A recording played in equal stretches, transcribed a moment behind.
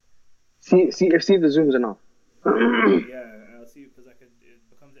See if the zoom's enough. Yeah, I'll see because it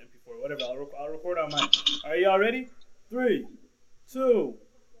becomes MP4. Whatever. I'll record on mine. Are y'all ready? 3, 2,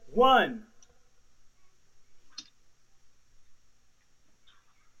 1.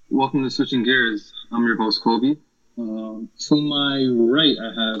 Welcome to Switching Gears. I'm your host, Kobe. To my right,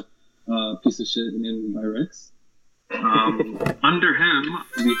 I have a piece of shit named by Rex. Under him,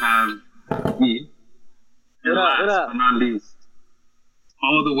 we have E. And last but not least,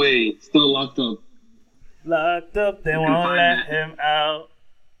 all the way, still locked up. Locked up, they won't let him out.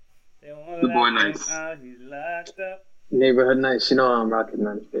 They won't The let boy him Nice. out. He's locked up. Neighborhood Nice. You know I'm rocking,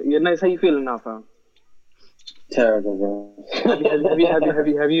 man. Yeah, Nice. How you feeling now, fam? Terrible, bro. Have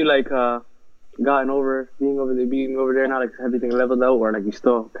you like gotten over being over there now? Like everything leveled out, or like you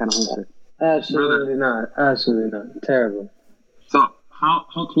still kind of hungry? Absolutely not. Absolutely not. Terrible. So, how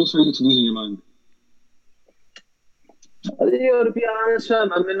close are you to losing your mind? Yo, to be honest,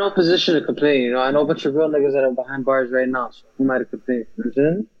 fam, I'm in no position to complain. You know, I know a bunch of real niggas that are behind bars right now, so who am I to complain? You know what I'm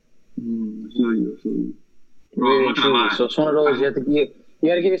saying? I feel you. Bro, Really, I'm not gonna truly. lie. So it's one of those you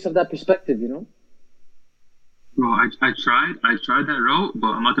gotta give yourself that perspective, you know? Bro, I tried that route, but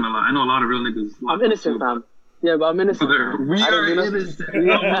I'm not gonna lie. I know a lot of real niggas. I'm innocent, fam. Yeah, but I'm innocent. We are innocent.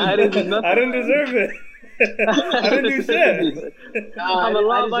 I didn't do nothing. I didn't deserve it. I didn't do shit. I'm a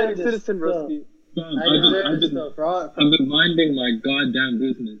law-abiding deserve citizen, this broski. I deserve this stuff I've been minding my goddamn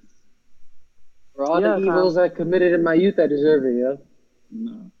business. for all Yeah, the evils I committed in my youth. I deserve it, yo.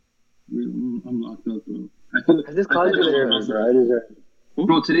 Nah, I'm locked up, bro. I feel Has this caused you to Bro, I deserve it.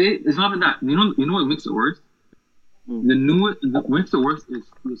 Bro, today it's not even that. You know what makes it worse? What makes it worse is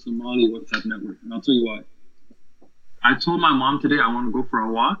the Somali WhatsApp network, and I'll tell you why. I told my mom today I want to go for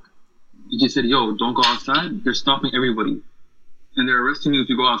a walk, and she said, "Yo, don't go outside. They're stopping everybody, and they're arresting you if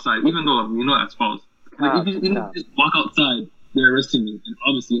you go outside, even though you know that's false. Like, if you just walk outside, they're arresting me, and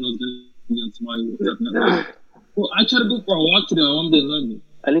obviously you know it's gonna be on Somali WhatsApp network." Well, I tried to go for a walk today. My mom didn't let me.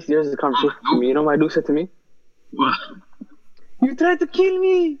 At least there's a conversation to me. You know what my dude said to me? What? You tried to kill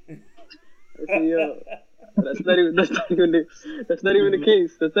me. I said, yo, that's not even the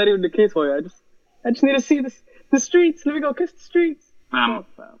case. That's not even the case for you. I just need to see the streets. Let me go kiss the streets.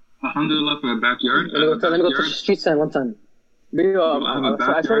 Alhamdulillah for a backyard. Let me go touch the street sign one time. Yo, I have a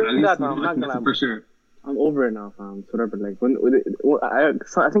backyard. At least I'm not gonna. for sure. I'm over it now, fam. It's whatever. Like I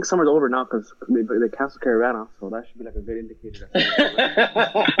think summer's over now because they canceled Caravana, so that should be like a good indicator.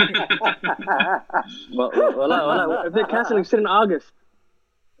 Well, if they're canceling shit in August.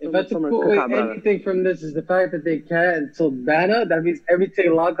 If I took away anything from this is the fact that they canceled Bana, that means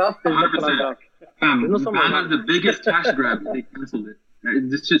everything log off. There's nothing log off. Bana's the biggest cash grab. They canceled it.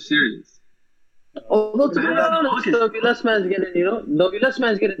 This shit's serious. Although to be honest, there'll be less man's getting,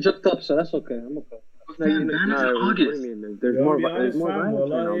 jumped up, so that's okay. I'm okay. Bana's in August. What do you mean? There's more violence right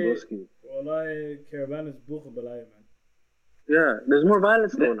now, broski. Wallahi, Caravan is bucha balaya, man. Yeah, there's more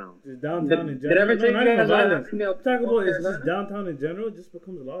violence though now. Just downtown in general. Did everything not even guys violence. are- Talk about it's just downtown in general. It just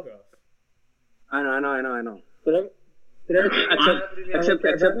becomes log off. I know. Did everything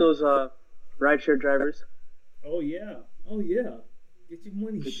Except those rideshare drivers. Oh yeah. Get your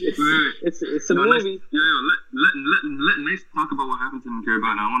money. It's a movie. Let Nice talk about what happened to him in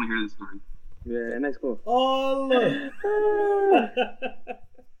Caravana. I want to hear this story. Yeah, nice cool. Oh look.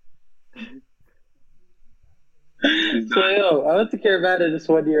 So yo, I went to Caravana this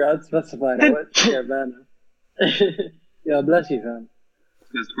one year, unspecified. I went to Caravana. Yo, bless you, fam.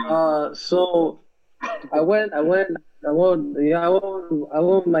 So I went with my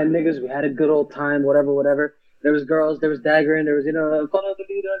niggas. We had a good old time, whatever. There was girls, there was daggering, there was,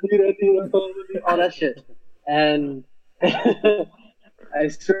 all that shit. And I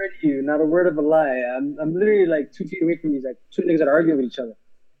swear to you, not a word of a lie. I'm literally like 2 feet away from these like two niggas that are arguing with each other.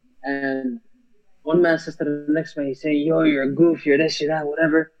 And one man says to the next man, he's saying, yo, you're a goof, you're this, you're that,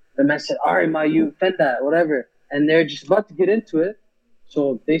 whatever. The man said, all right, ma, you fend that, whatever. And they're just about to get into it.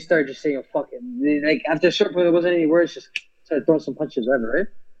 So they started just saying, oh, fuck it. Like, after a short point, there wasn't any words, just started throwing some punches, whatever, right?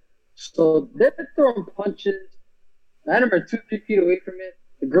 So they're throwing punches. Man, are 2 feet away from it.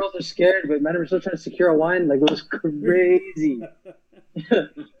 The girls are scared, but man, are still trying to secure a wine. Like, it was crazy. Wait,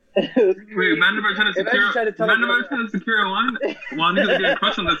 man, are trying to secure a wine? While niggas are getting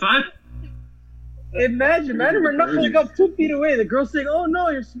crushed on the side? Imagine, man, we're knuckling up 2 feet away. The girl's saying, oh no,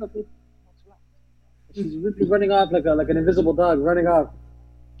 you're smoking. She's really running off like an invisible dog, running off.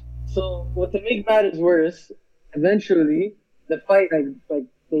 So, what to make matters worse, eventually, the fight, like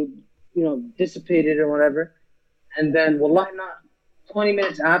they, dissipated or whatever. And then, wallahi not, 20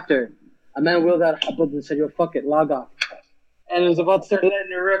 minutes after, a man wheeled out a and said, yo, fuck it, log off. And it was about to start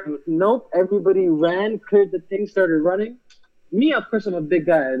letting it rip. Nope, everybody ran, cleared the thing, started running. me, of course, I'm a big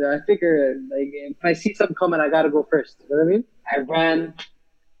guy. I figure, like, if I see something coming, I gotta go first. You know what I mean? I ran,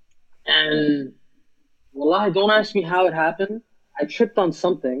 and wallahi, don't ask me how it happened. I tripped on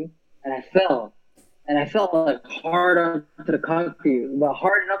something, and I fell. And I fell, like, hard onto the concrete, but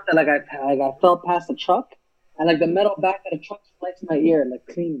hard enough that, like, I fell past the truck, and, like, the metal back of the truck sliced my ear, like,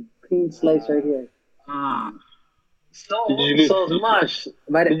 clean slice right here. So much.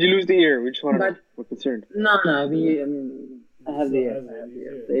 Did you lose the ear? We just want to know. We're concerned. No. I mean, I have the ear.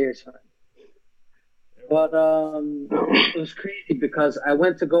 The ear's fine. But it was crazy because I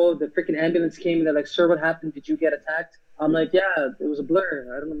went to go. The freaking ambulance came and they're like, "Sir, what happened? Did you get attacked?" I'm like, "Yeah, it was a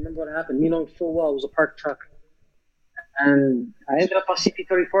blur. I don't remember what happened." You know full well it was a parked truck. And I ended up on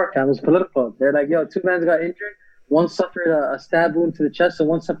CP34. It was political. They're like, "Yo, 2 men got injured. One suffered a stab wound to the chest, and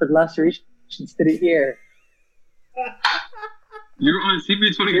one suffered lacerations to the ear." You're on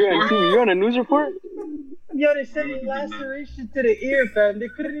CP24? You're on a news report? Yo, they said laceration to the ear, fam. They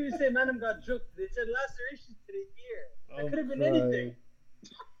couldn't even say Manum got juked. They said laceration to the ear. That could have been anything.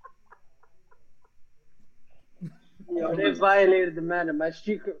 Yo, they violated the Manum. My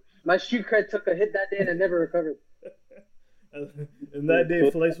street cred took a hit that day and I never recovered. And that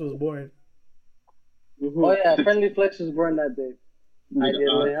day, Flex was born. Mm-hmm. Oh yeah, Friendly Flex was born that day.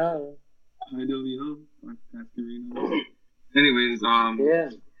 Anyways, yeah.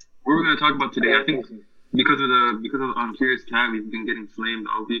 What we're gonna talk about today, I think, because of Curious Cat, we've been getting flamed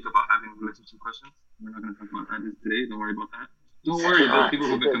all week about having relationship questions. We're not gonna talk about that today. Don't worry about that. Don't worry about people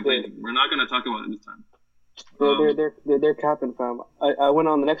who've been complaining. We're not gonna talk about it this time. They're capping, fam. I went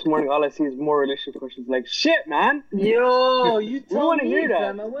on the next morning. All I see is more relationship questions. Like, shit, man. Yo, you told to me, hear that.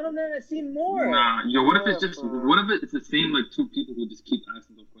 fam. I went on there and I seen more. Nah, yo, what if it's the same like 2 people who just keep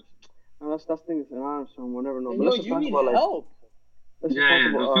asking those questions? No, that's things and honest from whatever. No, Yo, let's just you talk need about help. Those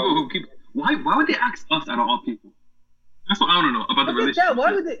people who keep. Why would they ask us out of all people? That's what I want to know about the relationship.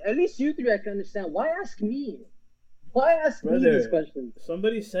 Why would they? At least you 3 I can understand. Why ask me? Why ask me these questions?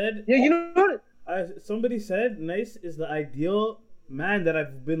 Somebody said. Yeah, you know what? Somebody said Nice is the ideal man that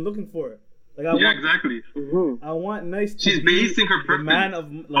I've been looking for. Like exactly. Mm-hmm. I want Nice. She's basing her the man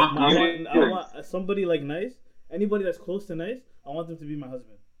of like. I want somebody like Nice. Anybody that's close to Nice, I want them to be my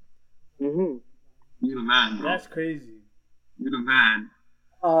husband. Mm-hmm. You're the man, bro. That's crazy. You're the man.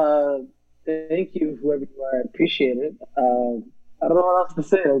 Thank you, whoever you are. I appreciate it. I don't know what else to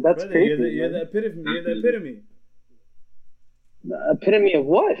say. Like, that's Brother, crazy. You're the epitome. You're the epitome. The epitome of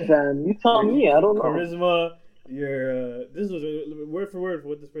what, fam? You tell me. I don't know. Charisma. This was word for word for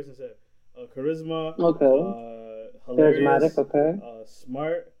what this person said. Charisma. Okay. Hilarious. Charismatic. Okay.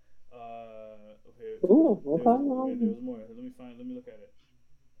 Smart. Okay. Ooh. Okay. There was more. Let me look at it.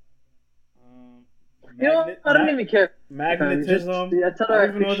 I don't even care. Magnetism. I tell her I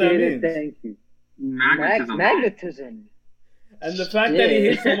appreciate it. Thank you. Magnetism. And the fact that he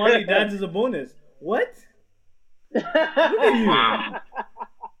hates Somali dads is a bonus. What? Look at you.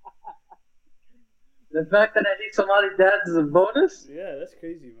 The fact that I hate Somali dads is a bonus? Yeah, that's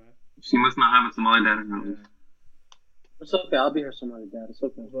crazy, man. She must not have a Somali dad in her life. It's okay. I'll be her Somali dad. It's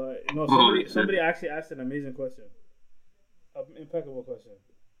okay. But no, somebody actually asked an amazing question. An impeccable question.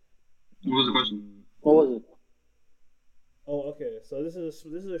 What was the question? What was it? Oh, okay. So this is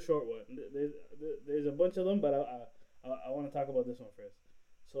a short one. There's a bunch of them, but I want to talk about this one first.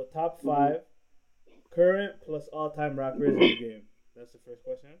 So top 5 current plus all-time rappers in the game. That's the first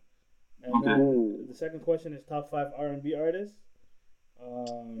question. And then the second question is top 5 R&B artists.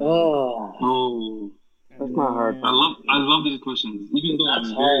 That's not hard. I love these questions. Even though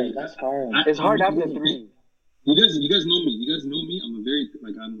that's hard. It's hard after 3. You guys know me. I'm a very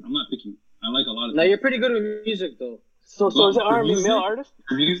I'm not picky. I like a lot of. No, you're pretty good with music though. So is it R&B male artist?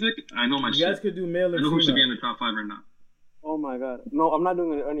 Music, I know my shit. You guys could do male or I know female. who should be in the top 5 right now. Oh my god. No, I'm not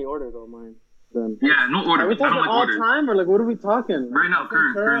doing any order though, mine. Then. Yeah, no order. Are we talking all time or like what are we talking? Right now,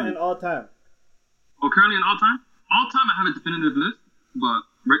 current and all time. Oh, currently and all time? All time I have a definitive list, but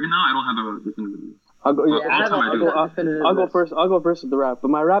right now I don't have a definitive list. I'll go first. I'll go first with the rap.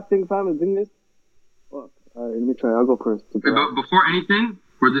 But my rap thing, fam, the thing is, alright, let me try. I'll go first. But before anything,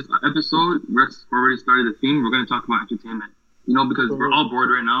 for this episode, Rex already started the theme. We're gonna talk about entertainment. You know, because we're all bored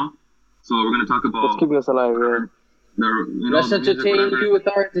right now, so we're gonna talk about. What's keeping us alive, yeah. Let's entertain you with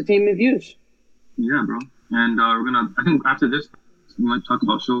our entertainment views. Yeah, bro. And I think after this, we might talk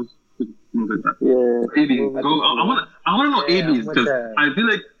about shows, things like that. Yeah. AB, go. I wanna know AB's because I feel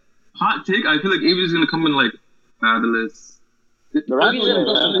like hot take. I feel like AB's is gonna come in like fabulous. The rap is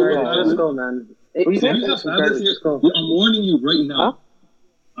Let's go, man. I'm warning you right now. Huh?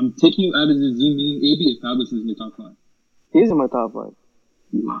 I'm taking you out of the Zoom meeting. AB is fabulous in your top 5. He's in my top 5.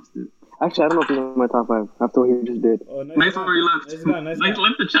 You lost it. Actually, I don't know if he's in my top 5 after what he just did. Oh, Nice where he left. Nice guy, nice Nice guy.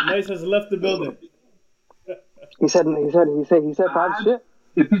 left the chat. Nice has left the building. He said Fab shit.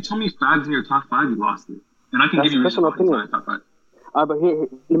 If you told me Fab's in your top 5, you lost it. And I can That's give you personal reasons why opinion. it's my top 5. Alright, but here,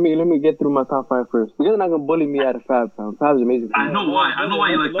 let me get through my top 5 first. You guys are not gonna bully me out of Fab, fam. Fab's amazing. I know why. I know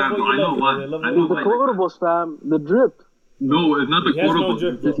why you like Fab. I know why. I know The why. quotables, fam. The drip. No, it's not the He has no quotable.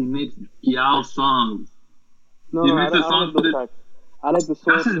 drip, It's just he though. makes Yao songs. No, He I makes don't the songs like those that- tracks. I like the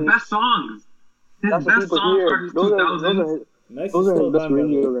soul. That's his best songs. His That's what best people songs hear. are his Those 2000s. Nice those is are still his best done, by the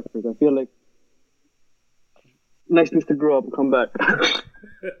radio way. records. I feel like Nice needs to grow up and come back.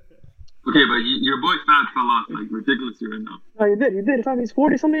 Okay, but your boy Fab fell off like ridiculously right now. No, he did. Fam, he's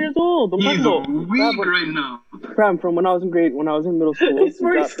 40-something years old. I'm He's talking about. weak Fam, right now. Fam, from when I was in middle school. He's he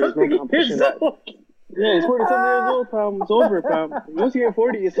dropped, there's no 40-something competition years that- old. Yeah, he's 40-something years old, fam. It's over, fam. Once you get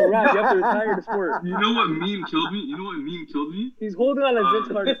 40, it's a wrap. You have to retire the sport. You know what meme killed me? He's holding on like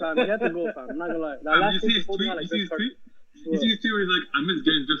Vince Carter, fam. He had to go, fam. I'm not gonna lie. That You last see thing his he's holding tweet? on like You see Vince his Carter. tweet? You see his tweet where he's like, I miss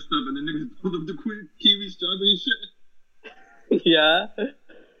getting dressed up, and the niggas pulled up the kiwi strawberry shit. Yeah.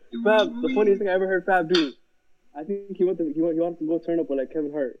 Fab, the funniest thing I ever heard Fab do, I think he wanted to go turn up with like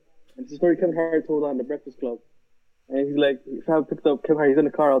Kevin Hart. And it's a story Kevin Hart told on the Breakfast Club. And he's like, Fab picked up Kevin Hart. He's in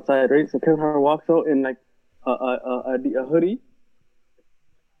the car outside, right? So Kevin Hart walks out in like a hoodie,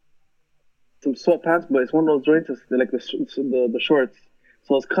 some sweatpants, but it's one of those joints, it's like the shorts.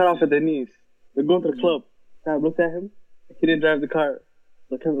 So it's cut off at the knees. They're going to the club. Fab looked at him. He didn't drive the car.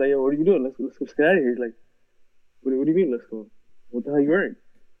 So Kevin's like, yo, what are you doing? Let's get out of here. He's like, what do you mean, let's go? What the hell are you wearing?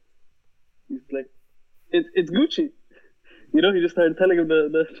 He's like, it's Gucci. You know, he just started telling him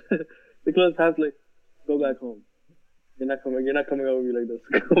the clothes pants like, go back home. You're not coming out with me like this.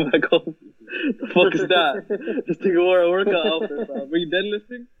 Go back home. The fuck is that? Just take a workout outfit, fam. Were you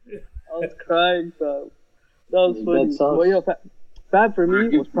deadlifting? I was crying, fam. That was funny. That sucks. Well, yo, Fab for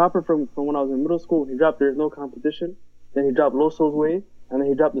me was proper from when I was in middle school. He dropped There's No Competition. Then he dropped Los Soul's Way. And then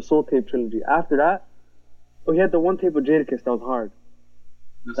he dropped the Soul Tape trilogy. After that, he had the one tape with Jadakiss that was hard.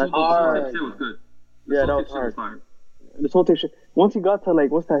 The That's Soul hard. Tape shit was good. Yeah, that Soul was Tape shit hard. fire. The Soul Tape shit. Once he got to like,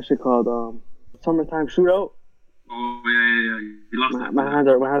 what's that shit called? Summertime Shootout. Oh yeah. He lost that. My hands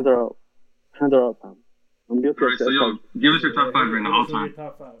are up. Hands are up, fam. I'm guilty Alright, of so yo, give us your top 5 right now, all This is your time.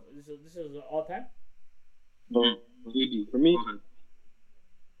 top 5. This is all time? AB. For me, Go ahead.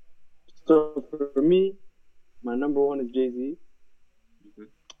 so for me, my number 1 is Jay-Z.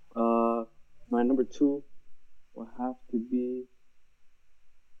 Okay. My number 2 will have to be.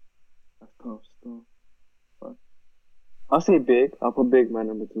 That's tough stuff. Fuck. I'll say Big. I'll put Big my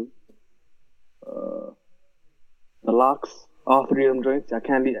number 2. The Locks. All 3 of them joints. I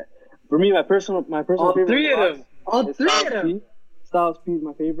can't leave. For me, my personal All favorite. 3 of Locks them. All is 3 of Styles them. P. Styles P is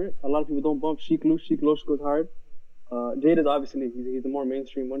my favorite. A lot of people don't bump Sheek Louch. Sheek Louch goes hard. Jada is obviously he's the more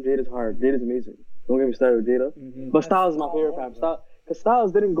mainstream one. Jada's hard. Jada's amazing. Don't get me started with Jada. Mm-hmm. But Styles is my favorite fam. Because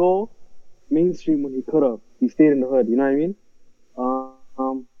Styles didn't go mainstream when he could have. He stayed in the hood. You know what I mean?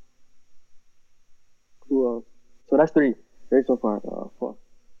 Who else? So that's 3. Right so far. Fuck.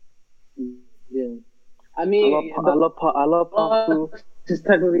 Yeah. I mean, I love Pop too. This is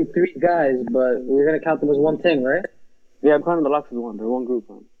technically 3 guys, but we're gonna count them as one thing, right? Yeah, I'm counting the Locks as one. They're one group,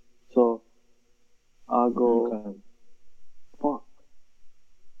 man. So I'll go. Okay. Fuck.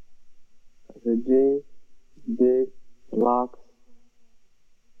 I said J, Big, Locks.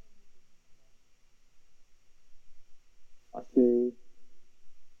 I say.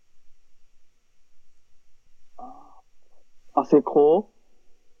 I'll say Cole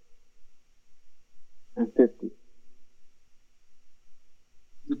and 50.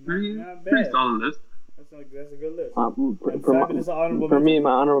 It's a pretty Not pretty bad. solid list. That's a good list. And For Fab is an honorable for me, mention.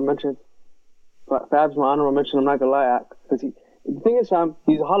 my honorable mention. Fab's my honorable mention. I'm not gonna lie, because the thing is, fam,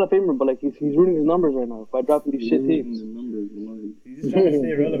 he's a Hall of Famer, but like he's ruining his numbers right now by dropping these shit tapes. The numbers, like. He's just trying to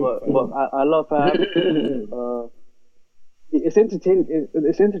stay relevant. But I love Fab. It's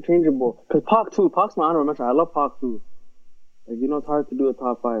interchangeable. Cause Pac's my honorable mention. I love Pac too. Like it's hard to do a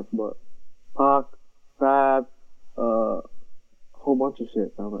top 5, but Pac, Fab, whole bunch of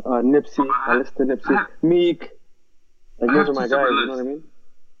shit. Nipsey, I listen to Nipsey, Meek. Like I those have are my two guys. separate You know what I mean?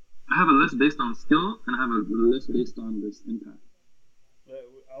 I have a list based on skill, and I have a list based on this impact.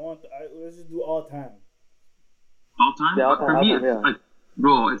 Let's just do all time. All time? Yeah, all But time, for me, all time, it's yeah. like,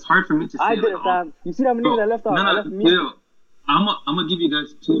 bro, it's hard for me to say. I did like, it, fam. You see how many names I left out? I left Meek. I'm gonna give you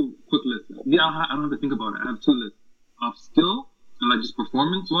guys 2 quick lists. Yeah, I don't have to think about it. I have 2 lists of skill and like just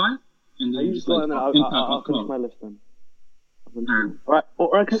performance-wise, and I then usually just go like and then of I'll impact finish on club. my list then. Alright. Alright,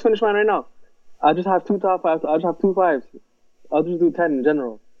 or I can just finish mine right now. I just have 2 top 5s. I just have 2 5s. I'll just do 10 in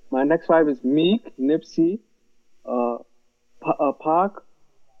general. My next 5 is Meek, Nipsey, Pac,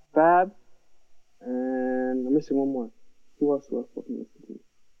 Fab, and I'm missing one more. Who else fucking listen to?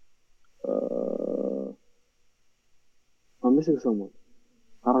 I'm missing someone.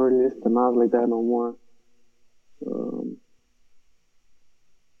 I don't really listen to Nas like that no more.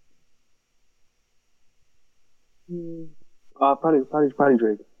 Probably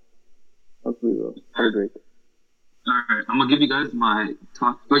Drake. Probably Drake. Alright, I'm gonna give you guys my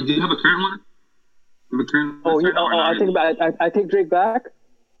top. Wait, do you have a current one? You have a current list right now, or not? I take Drake back.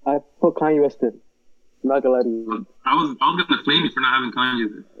 I put Kanye West in. I'm not gonna lie to you. I was gonna flame you for not having Kanye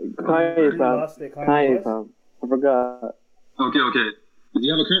there. Kanye, fam. I forgot. Okay. Do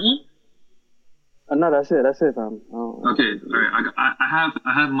you have a current one? No, that's it, fam. Okay, alright.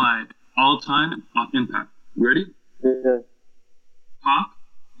 I have my all-time off Impact. You ready? Yeah. Pop,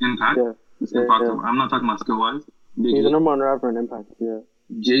 Impact. Yeah. I'm not talking about skill-wise. He's the number one rapper in Impact. Yeah.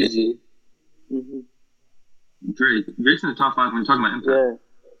 Jay-Z. Drake. Drake's in the top 5 when you're talking about Impact.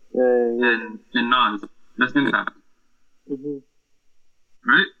 Yeah. And Nas. That's Impact.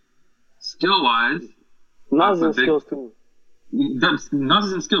 Right? Skill-wise. Nas is in skills too. Nas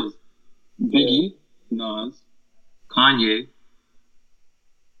is in skills. Biggie, Nas, Kanye.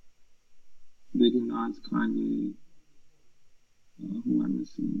 Biggie, Nas, Kanye. Who am I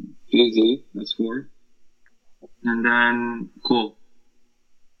missing? Jay-Z. That's 4. And then Cole.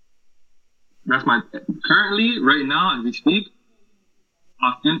 That's my currently right now as we speak.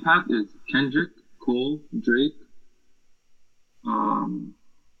 Off Impact is Kendrick, Cole, Drake.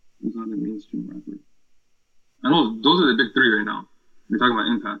 Who's not the mainstream rapper? I know those are the big 3 right now. We're talking about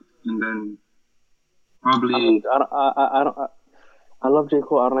Impact, and then probably. I love J.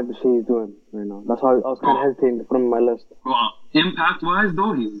 Cole. I don't like the shit he's doing right now. That's why I was kind of hesitating to put him on my list. Well, Impact-wise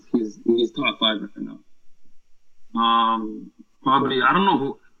though, he's top 5 right now. Probably I don't know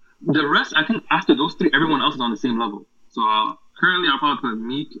who. The rest, I think after those 3, everyone else is on the same level. So currently, I'll probably put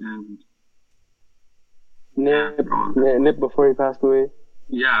Meek and Nip before he passed away.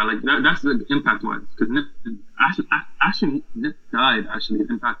 Yeah, like that's the Impact-wise. Because Nip actually Nip died. Actually,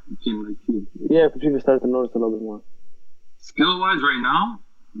 Impact became like huge. Yeah, but people started to notice a little bit more. Skill-wise, right now,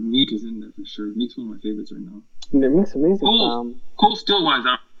 Meek is in there for sure. Meek's one of my favorites right now. Meek's amazing. Cole skill-wise,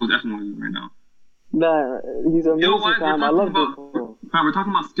 I was definitely right now. Nah, he's amazing, fam. I love J. Cole. Fam, we're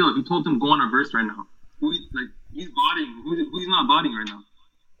talking about skill. If you told him go on a verse right now, he's bodying. Who's not bodying right now?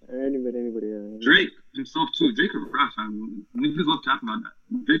 Anybody. Yeah. Drake himself too. Drake a rap, fam. Niggas love talking about that.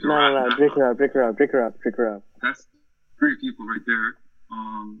 Drake a rap. No. Drake a rap. That's 3 people right there.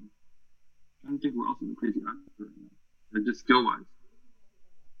 I don't think who else is a crazy rapper right now. Like just skill wise.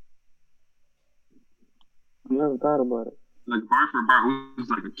 I never thought about it. Like bar for bar, who's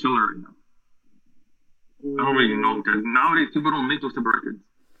like a killer right now? I don't really know because nowadays people don't make those type of records.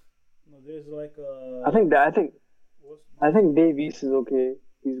 No, there's like I think Dave East is okay.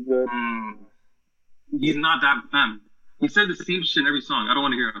 He's good. He's not that fam. He said the same shit in every song. I don't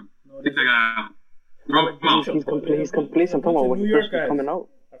want to hear him. Think that guy out. Bro, he's complacent. I'm talking about when he first was coming out.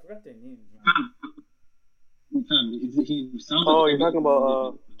 I forgot their names, man. Fam, he sounds like you're talking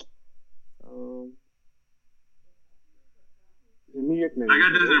about the New York name. That guy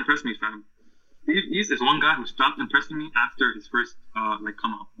doesn't impress me, fam. He's this one guy who stopped impressing me after his first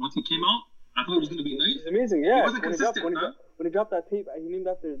come out. Once he came out, I thought it was gonna be nice. He's amazing, yeah. He wasn't consistent, when he dropped that tape, he named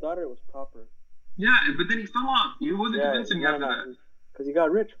after his daughter. It was proper. Yeah, but then he fell off. He wasn't convincing me after that. Because he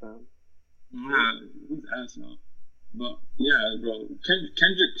got rich, fam. Yeah, he's ass now. But yeah, bro,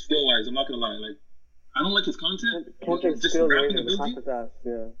 Kendrick skill wise, I'm not gonna lie, like I don't like his content. Kendrick's just skill rapping is ability. content's ass,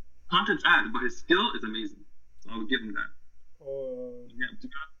 yeah. Content's ass, but his skill is amazing. So I would give him that. Yeah,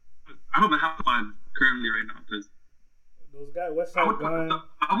 I don't have 5 currently right now because those guys, Westside Gun.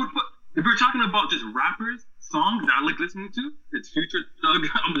 I would put if we're talking about just rappers, songs that I like listening to, it's Future Thug.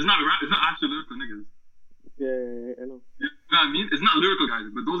 It's not actual lyrical niggas. Yeah, I know. You know what I mean? It's not lyrical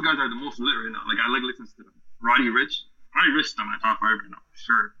guys, but those guys are the most lit right now. Like I like listening to them. Roddy Ricch is on my top 5 right now, for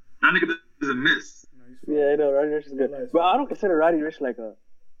sure. That nigga is a miss. Yeah, I know. Roddy Ricch is good, but I don't consider Roddy Ricch like a.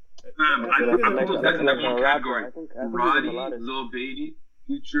 I think those guys in that one category. I think Roddy, Lil Baby,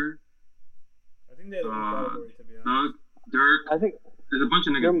 Future. I think they're the category, to be honest. Thug, Dirk. I think there's a bunch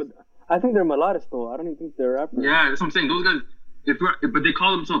of niggas. I think they're melodic though. I don't even think they're rappers. Yeah, that's what I'm saying. Those guys, but they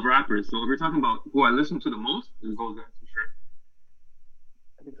call themselves rappers. So if we're talking about who I listen to the most, it's those guys for sure.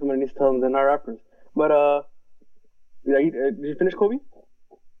 I think somebody needs to tell them they're not rappers. But did you finish Kobe?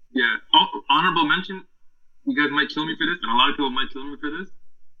 Yeah. Honorable mention. You guys might kill me for this, and a lot of people might kill me for this.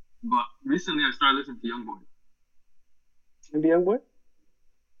 But recently, I started listening to YoungBoy. Maybe YoungBoy?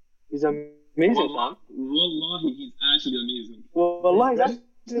 He's amazing. Wallahi, he's actually amazing. Wallahi, he's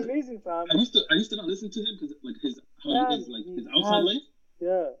actually amazing, fam. I used to not listen to him because like his outside life.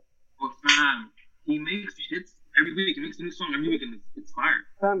 Yeah. But fam, he makes hits every week. He makes a new song every week, and it's fire.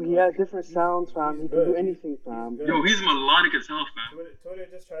 Fam, he has different sounds, fam. He can good. do anything, fam. He's good. Yo, he's melodic as hell, fam. Twitter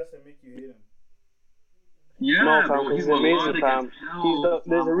just tries to make you hate him. Yeah, No, fam, bro, he's he's amazing, melodic fam. as hell. He's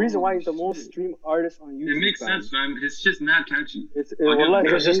there's a reason why he's the Shit. most streamed artist on YouTube. It makes fam. sense, fam. It's just not catchy. It's I'll give wallahi, him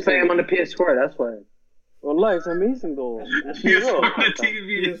Because just playing him on the PS4, that's why. wallahi, it's amazing though. It's He is real. on the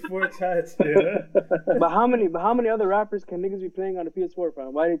TV. PS4 chats, yeah. But how many other rappers can niggas be playing on the PS4,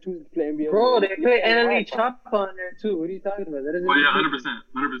 fam? Why they choose to play NBA? Bro, they play NLE Chop on there too. What are you talking about? That doesn't Oh yeah, make 100%,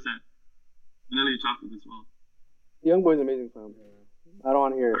 100%. Nelly chopped it as well. Youngboy's amazing, fam. I don't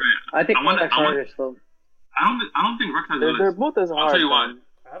want to hear it. Alright, I think I wanna- Kodak's I wanna- harder still. I don't think Rex has a They're list. both as hard. I'll tell you fam.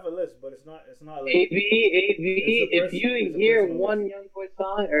 why. I have a list, but it's not like AV, It's a if you it's a hear personal one list. Young Boy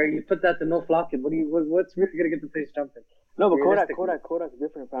song or you put that to No Flockin', what's really gonna get the place jumping? No, but Realistically. Kodak's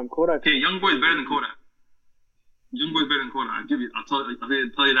different, fam. Kodak. Okay, Young Boy is better than Kodak. Young Boy is better than Kodak. I'll tell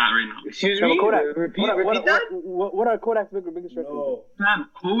you that right now. Excuse No, me? but Kodak. Repeat What that? are Kodak's biggest records? no. Fam,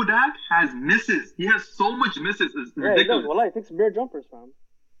 Kodak has misses. He has so much misses. It's Yeah, he does. ridiculous. Wallahi, he takes bare jumpers, fam.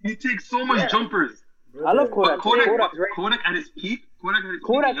 He takes so much Yeah. jumpers. I love But Kodak. Kodak at his peak, Kodak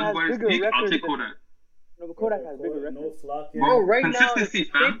Kodak and Young has Boy at his bigger peak, I'll records take than- Kodak. No, but Kodak has bigger No records. flocking. Bro, right Consistency,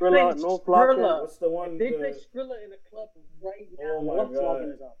 now, fam. if they play Skrilla, No Flockin'. Skrilla, What's the one? if they play the- Skrilla in a club right now, Oh my what's God. walking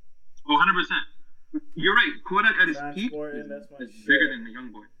is up? Oh, 100%. You're right. Kodak at his peak Transporting, that's my is shit. bigger than the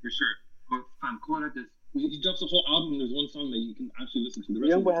Young Boy, for sure. But fam, Kodak is he drops a whole album. There's one song that you can actually listen to. The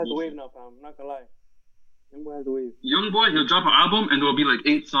rest Youngboy of has the bullshit. wave now, fam. I'm not gonna lie. Youngboy has the wave. Young Boy, he'll drop an album and there'll be like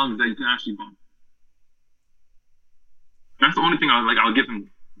 8 songs that you can actually bump. That's the only thing I'll give him.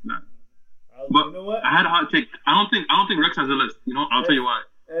 That. But you know what? I had a hot take. I don't think Rex has a list. You know, I'll tell you why.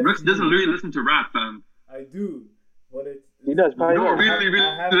 Rex doesn't really listen to rap, fam. I do, but it's He does, You probably. don't does. really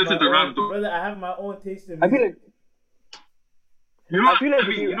I have listen my to own- rap, though. brother. I have my own taste in I music. feel like, You know, I feel like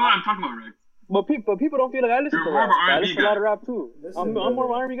if you know what I'm talking about, Rex. but people don't feel like I listen You're to more rap. of an I R&B listen to a lot of guy. rap too. Listen, I'm more of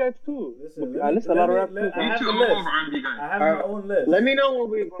brother. an R&B guy too. Listen, I listen to a lot of rap too. I Me have too. a I'm more of list. an R&B I guy. have my own list. Let me know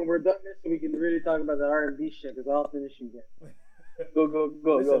when we're done this so we can really talk about that R&B shit, because I'll finish you again. Go.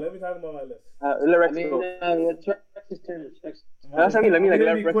 Listen, let me talk about my list. Let I Rex mean, go. it's Rex's turn. It's Rex's turn. That's what I mean, let me, I'm like,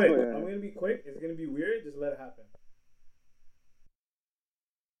 gonna let be Rex quick. go, yeah. I'm gonna be quick. It's gonna be weird. Just let it happen.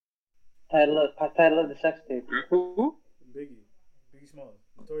 Title of the sex tape. Who? Biggie Smalls,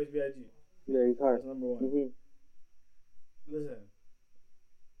 Notorious B.I.G. Yeah, he's hard. That's number one. Mm-hmm. Listen,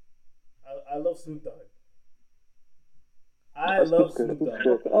 I love Snoop Dogg. I love Snoop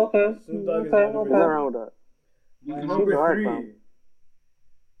Dogg. Okay. Snoop Dogg is Okay, my number There's nothing three. wrong with that. My Snoop number hard, three. fam.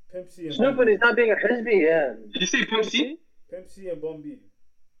 Pimp C and Snoop, Bun but he's not being a Hizby, yeah. Did you say Pimp C? Pimp C and Bun B.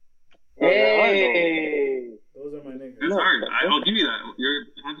 Hey. Those are my niggas. It's hard. I'll give you that. You're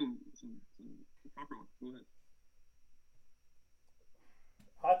having some proper ones. Go ahead.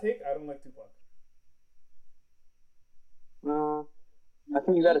 Hot take, I don't like Tupac. I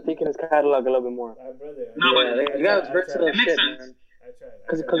think you gotta take in his catalog a little bit more. Brother. No, but The guy was versatile It as makes shit, sense. man. I tried.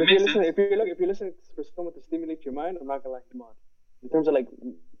 Because It if makes you listen for someone to stimulate your mind, I'm not gonna like him on. In terms of like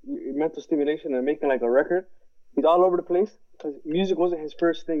mental stimulation and making like a record, he's all over the place. Because music wasn't his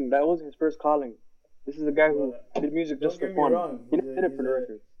first thing. That wasn't his first calling. This is a guy who did music Don't just for get me fun. wrong. He did it for the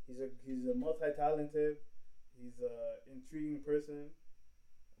record. He's a multi-talented. He's a intriguing person,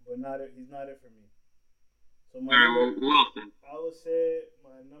 but he's not it for me. So my Alright, number, who else then? I would say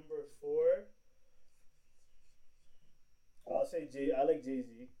my number 4. I'll say I like Jay-Z.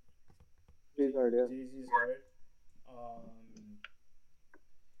 He's hard, yeah. Jay-Z's hard.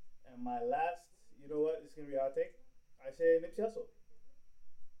 And my last, you know what? It's gonna be a hot take. I say Nipsey Hussle.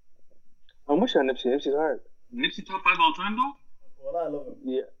 I'm with you on Nipsey. Nipsey's hard. Nipsey top 5 all time though? Well, I love him.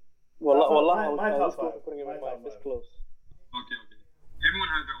 Yeah. My I top was five. putting him My in top mind. This five. close. Okay. Everyone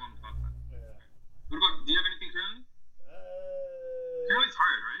has their own top 5. Yeah. What about, do you have anything currently? Currently it's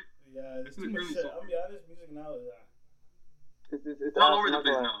hard, right? Yeah, there's It's too much really shit. so I'm be honest, music now is It's all ass, over the not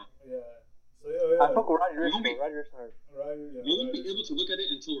place gonna lie. now. yeah. So yeah. I fuck with Roddy Ricch You won't be- though. Roddy Ricch hard. Right, yeah. We won't right. be able to look at it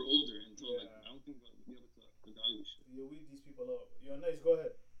until we're older. Until like Yeah. I don't think we'll be able to evaluate shit. You weed these people out. Yo, nice. Go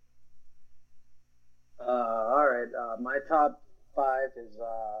ahead. All right. My top 5 is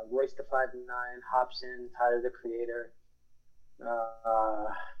Royce the 5'9", Hobson, Tyler the Creator,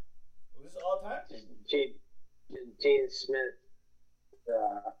 Was this all time? Jaden Smith.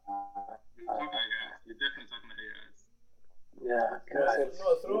 You're definitely talking to AIs. Yeah.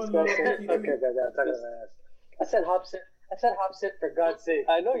 No, throw in This the guy Cookie said- Okay, too. guys, I'm talking about ass. I said Hobson for God's sake.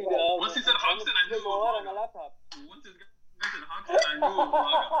 I know you did. Once he said Hobson, I knew it was on the Laga. laptop. Once this guy said Hobson, I knew it was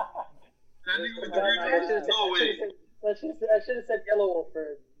Laga. That nigga with the green no way. I should have said Yellow Wolf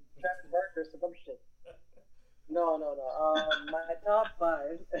for Travis Barker or some dumb shit. No. My top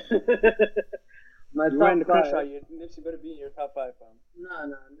five. My You top ran the five. crush out. Nipsey better be in your top 5, fam. No.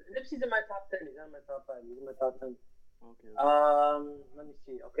 Nipsey's in my top 10. He's not in my top 5. He's in my top 10. Okay. Let me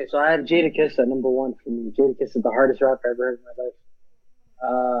see. Okay, so I have Jadakiss at number 1 for me. Jadakiss is the hardest rapper I ever heard in my life.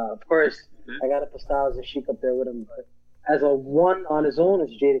 Of course, I gotta put Styles and Sheik up there with him, but as a one on his own,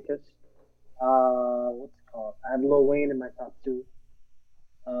 it's Jadakiss. What's it called? I have Lil Wayne in my top 2.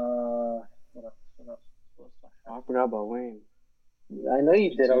 What else? I forgot about Wayne. I know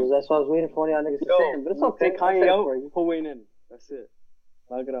you did. That's why I was waiting for one of y'all niggas to say him. But it's okay. Take Kanye out, you put Wayne in. That's it.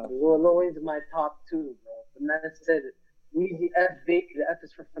 Lock it up. Lil Wayne's in my top 2, bro. But then I said, Weezy F Baby. The F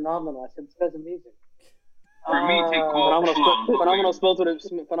is for phenomenal. I said, this guy's amazing. For me, take Cole. Phenomenal spelled with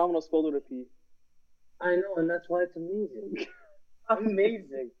a P. I know, and that's why it's amazing.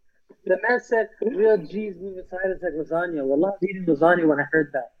 Amazing. The man said, real G's move inside it's like lasagna. Wallah, I was eating lasagna when I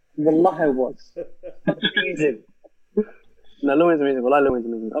heard that. Wallah, I was. Amazing. No, Lil Wayne's amazing. Wallah, Lil Wayne's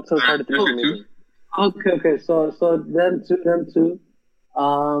amazing. Up to the part of 3 is amazing. Okay. So them two.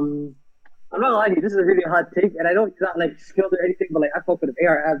 I'm not gonna lie to you, this is a really hot take, and I know he's not like skilled or anything, but like I fuck with him.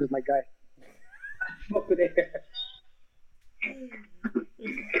 AR Abs is my guy. I fuck with AR.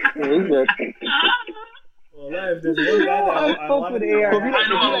 Yeah, he's good. Well, if there's one guy that I want to I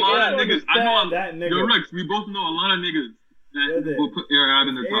know a lot of niggas. that nigga. Yo, Rex, we both know a lot of niggas that will put AR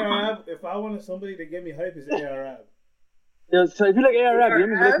in their top 5. If I wanted somebody to get me hype, it's AR. Yeah, so if you like AR Rap, you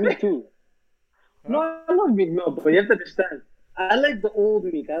like me too. No, I love Meek Mill, but you have to understand. I like the old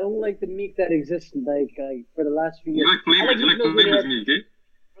Meek. I don't like the Meek that exists like for the last few years. You like Flamers Meek, eh?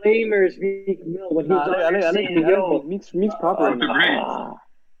 Flamers Meek Mill when he was I like Meek's proper.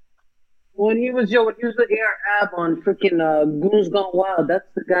 When he was the AR Ab on freaking Goons Gone Wild,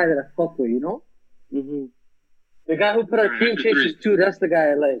 that's the guy that I fuck with, you know? Mm-hmm. The guy who put out Team Chasers 2, that's the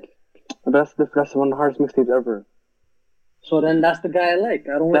guy I like. That's one of the hardest mixtapes ever. So then that's the guy I like.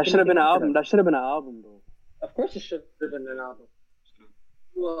 I don't. That should have been an album. That should have been an album, though. Of course, it should have been an album.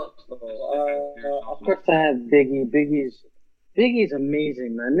 Well, of course, I have Biggie. Biggie's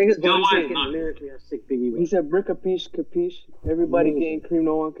amazing, man. Niggas don't take it lyrically how sick Biggie was. He said, "Brick capiche. Everybody getting cream.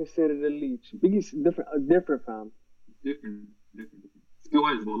 No one considered a leech." Biggie's different, fam. Different.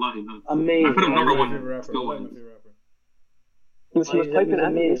 Skill-wise, wallahi, no. Amazing. I put him number 1. Skill-wise. He was piping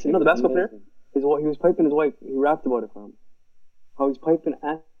Anthony Mason. No, the basketball player. He was piping his wife. He rapped about it, fam. How he's piping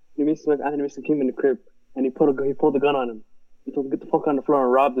Anthony Mason's wife. Anthony Mason came in the crib and he pulled the gun on him. He told him to get the fuck on the floor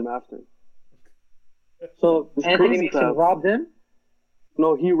and robbed him after. So Anthony Mason robbed him?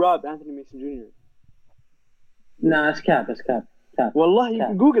 No, he robbed Anthony Mason Jr. Nah, it's cap. Wallah, you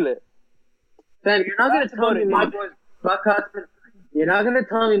can Google it. Fam, you're not gonna tell me my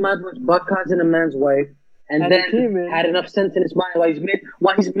boy's butt causing a man's wife and then had enough sense in his mind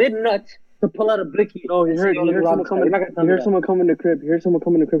while he's mid nut to pull out a blicky. No, he heard someone come in the crib.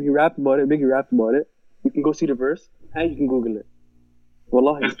 He rapped about it. Biggie rapped about it. You can go see the verse and you can Google it.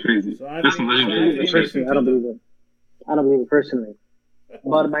 Wallahi. That's crazy. So That's legendary. I don't believe it. I don't believe it personally.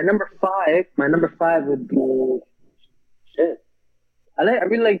 But my number five would be shit. I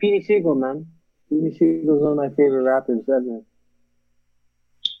really like Beanie Siegel, man. Beanie Siegel's one of my favorite rappers ever.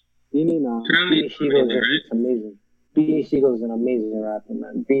 Beanie Siegel is amazing. Beanie Siegel is an amazing rapper,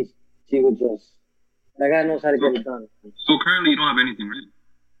 man. Beanie Siegel that guy knows how to get it done. So currently you don't have anything, right?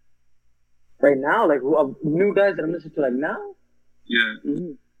 Right now, like new guys that I'm listening to, like now. Yeah.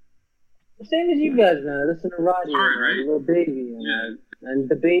 Mm-hmm. The same as you guys, man. Listen to Roddy, right? Little Baby, and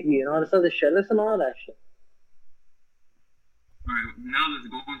the Baby, and all this other shit. Listen to all that shit. Alright, now let's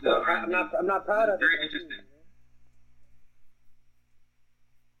go into the I'm not proud of it. Very interesting.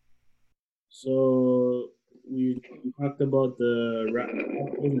 So we talked about the rap,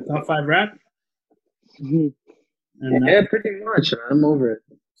 top 5 rap. Mm-hmm. And yeah, pretty much. I'm over it.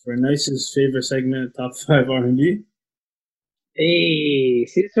 For Nice's favorite segment, top 5 R&B. Hey,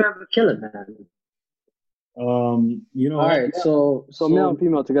 see this rapper killing, man. You know. All right, so male and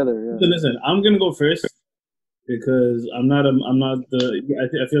female together. Yeah. Listen, I'm gonna go first because I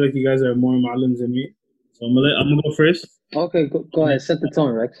feel like you guys are more ma'lums than me, so I'm gonna go first. Okay, go ahead. Set the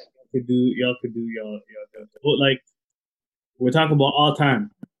tone, Rex. Y'all could do. But like, we're talking about all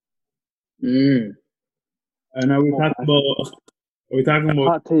time. And are we talking about?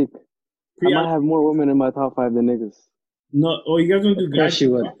 Hot take. I might have more women in my top 5 than niggas. No, you guys want to do guys? Of course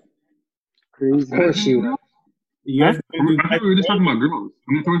you would. Crazy. Of course you would. You guys I thought we were just talking about girls.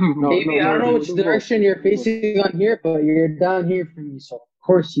 Maybe I don't know which direction you're facing on here, but you're down here for me, so of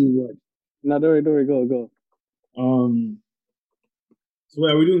course you would. No, don't worry, go. So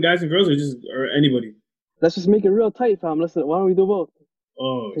are we doing guys and girls or anybody? Let's just make it real tight, fam. Why don't we do both?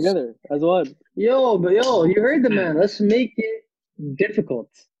 Oh, together as one. Yo, you heard the man. Let's make it difficult.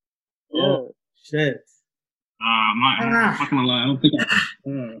 Yeah. oh shit. I'm not gonna lie. I don't think.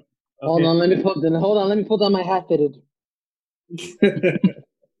 Hold on, let me put down my hat fitted.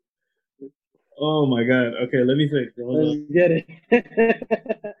 Oh my god. Okay, let me think. Hold Let's on. get it.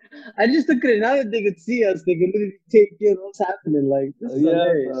 I just look at it now that they could see us. They could literally take in what's happening. Like this is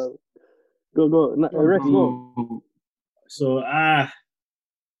hilarious. Go. Rex, go. So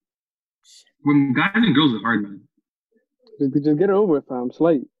When guys and girls is hard, man. Just get it over with, fam.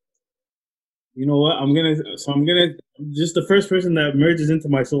 Slight. you know what? I'm gonna just the first person that merges into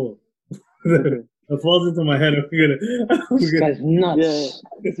my soul. That falls into my head. This guy's nuts. Yeah.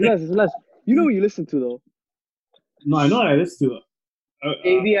 It's less. You know what you listen to though. No, I know what I listen to.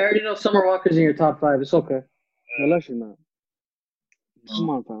 AB, I already know Summer Walker's in your top 5. It's okay. No, actually not. Come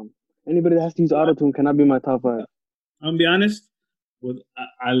on, fam. Anybody that has to use autotune cannot be in my top 5. I'm gonna be honest.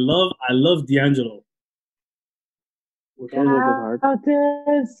 I love D'Angelo. D'Angelo goes hard. How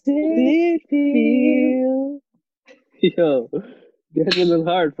does it feel? Yo, D'Angelo goes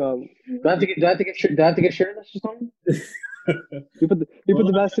hard, fam. Do I have to get shirtless or something? He put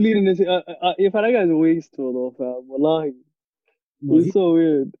the Vaseline in his. If that guy's a waste tool though, fam. Wallahi, No, he's so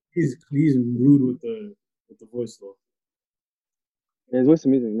weird. he's rude with the voice though. Yeah, his voice is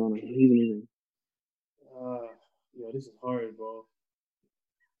amazing. No, he's amazing. Yo, this is hard, bro.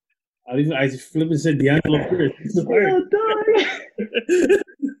 I just flipping said D'Angelo first. This is hard.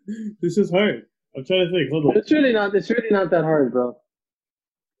 This is hard. I'm trying to think. Hold on. It's really not that hard, bro.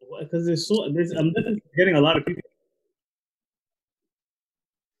 Because I'm definitely getting a lot of people.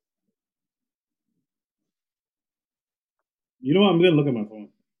 You know what? I'm gonna look at my phone.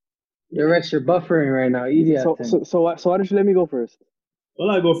 Yo, Rex, you're buffering right now. Easy out there. So why don't you let me go first? Well,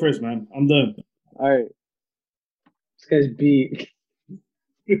 I go first, man. I'm done. All right, This guy's beat.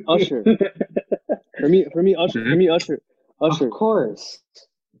 Usher. for me, Usher. Of course.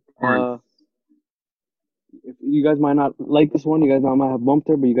 If you guys might not like this one, you guys might have bumped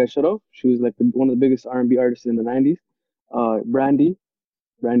her, but you guys should have. She was like one of the biggest R&B artists in the '90s.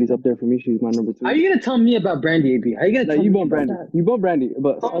 Brandy's up there for me. She's my number 2. How are you gonna tell me about Brandy, AB? How are you gonna tell You me bump about Brandy. that? You bump Brandy,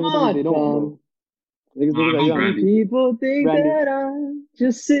 but Come other on, things they don't. Bro. Niggas I look bump at Brandy. People think Brandy. that I'm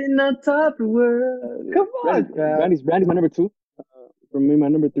just sitting on top of the world. Come on, fam. Brandy's my number 2. For me, my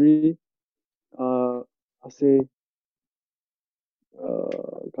number 3. I'll say.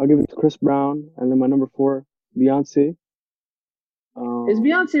 I'll give it to Chris Brown, and then my number 4, Beyonce. Is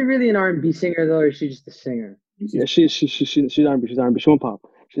Beyonce really an R&B singer though, or is she just a singer? Yeah, she's R&B. She's R&B. She went pop.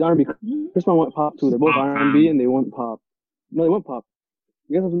 She's R&B. Chris Brown went pop too. They're both R&B and they went pop. No, they went pop.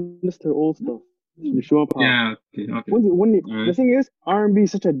 You guys have to listen to her old stuff. She went pop. Yeah. Okay. The thing is, R&B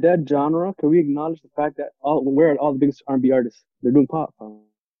is such a dead genre. Can we acknowledge the fact that where are all the biggest R&B artists? They're doing pop.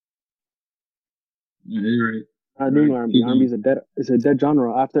 Yeah, you're right. Not doing R&B. R&B is a dead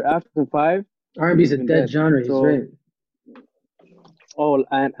genre. After 5, R&B is a dead genre. He's right. Oh,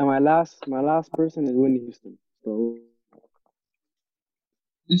 and my last person is Whitney Houston. So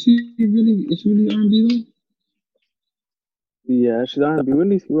Is she really R&B though? yeah, she's R&B.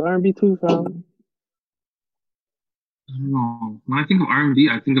 Whitney's R&B too, fam. I don't know. When I think of R&B,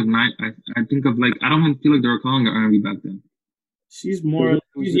 I think of like I don't even feel like they were calling it R&B back then. She's more.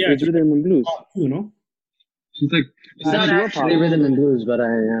 It's rhythm and blues. You know. She's like. It's not actually rhythm and blues, but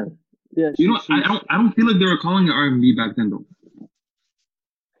Yeah. You know, I don't feel like they were calling it R&B back then though.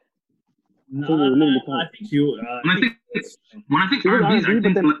 No, I think you. When I think R&B, I think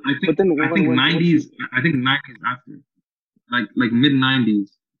 90s. I think 90s after, like mid 90s.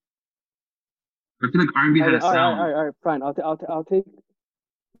 I feel like R&B had a sound. All right, fine. I'll take.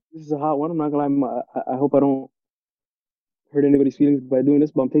 This is a hot one. I'm not gonna lie. I hope I don't hurt anybody's feelings by doing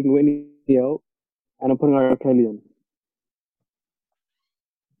this, but I'm taking Whitney out and I'm putting R. Kelly in.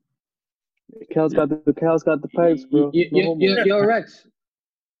 Kel's got the pipes, bro. Yo, Rex.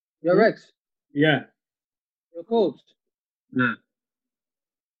 Yeah. Yo, Coach. Yeah.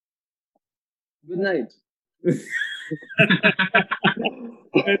 Good night.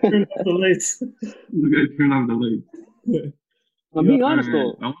 Turn off the lights. Turn off the lights. I'm being honest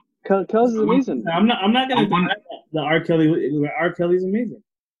though. Kel's is amazing. I'm not gonna deny the R. Kelly's amazing.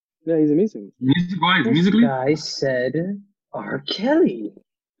 Yeah, he's amazing. Musically? This guy said R. Kelly.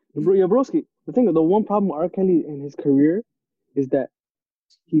 Bro, yeah, broski. The one problem with R. Kelly in his career is that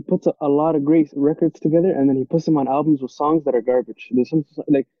he puts a lot of great records together and then he puts them on albums with songs that are garbage. There's some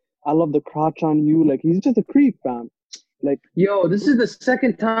like I Love the Crotch on You. Like he's just a creep, fam. Like yo, this is the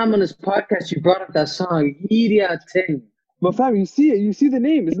second time on this podcast you brought up that song Idiot Ting. But fam, you see it. You see the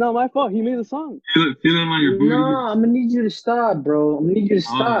name. It's not my fault. He made the song. Feel it on your booty. No, I'm gonna need you to stop, bro. I'm gonna need you to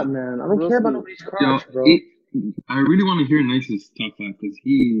stop, man. I don't care about nobody's crotch, bro. I really want to hear Nice's top 5 because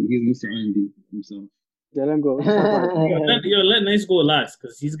he's Mr. R&B himself. Yeah, let him go. Let Nice go last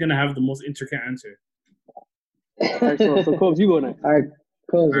because he's gonna have the most intricate answer. Alright, so Cobes, you go next. All right,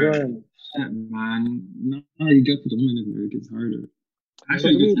 Cobes, go ahead. Shit, man. No, you got to put the woman in there. It gets harder.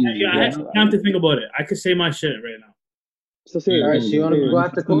 Actually, it gets easier. I had time to think about it. I could say my shit right now. So say it. All right, so you want to go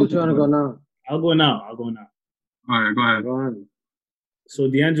after Cobes? You want to go now? I'll go now. All right, go ahead. Go on. So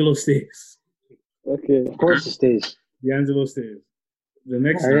D'Angelo stays. Okay. Of course it stays. D'Angelo stays. The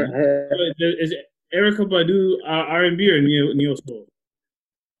next All right, is Erykah Badu R&B or neo soul?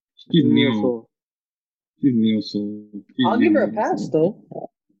 She's neo. She's neo soul. I'll give her a pass though.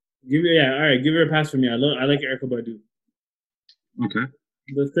 Give her a pass for me. I like Erykah Badu. Okay.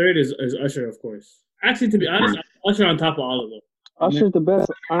 The third is Usher, of course. Actually, to be honest, Usher on top of all of them. Usher's the best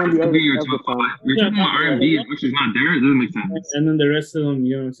R&B artist You're ever talking found. about R&B and Usher's not there. It doesn't make sense. And then the rest of them,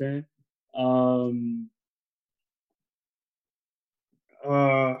 you know what I'm saying?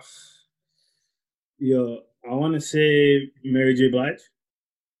 I want to say Mary J. Blige.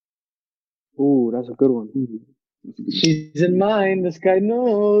 Ooh, that's a good one. She's in mine. This guy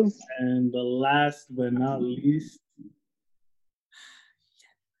knows. And the last but not least,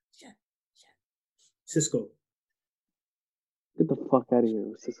 Cisco. Get the fuck out of here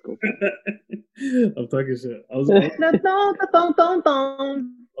with Cisco. I'm talking shit. I was I think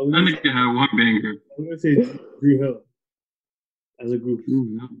they had one banger. gonna say Drew Hill as a group.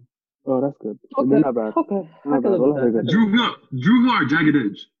 Oh, that's good. They're not bad. Okay. Not bad. Well, they're good. Drew Hill or Jagged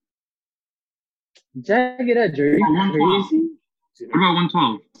Edge? Jagged Edge, are you crazy? What about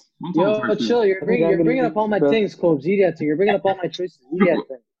 112? 112 Yo, chill. You're bringing up all my things, Cobes. Eat that thing. You're bringing up all my choices. Eat that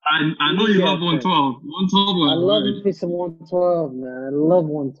thing. I know you love 112. 112 was I love right. me some 112, man. I love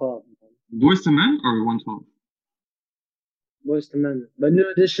 112. Boys to Men or 112? Boys to Men. But New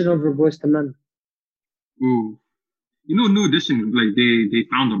Edition over Boys to Men. Ooh. You know New Edition, like they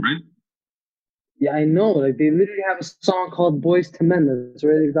found them, right? Yeah, I know. Like they literally have a song called Boys to Men. That's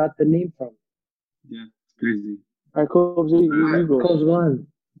where they got the name from. Yeah, it's crazy. All right, Cobes, you go. Cobes, go on.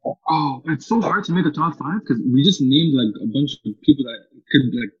 Oh, it's so hard to make a top 5 because we just named like a bunch of people that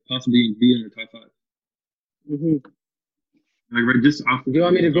could like possibly be in our top 5. Mm-hmm. Like right just off. Do you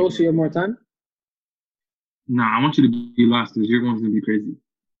want me to go so you have more time? Nah, I want you to be last because your one's gonna be crazy.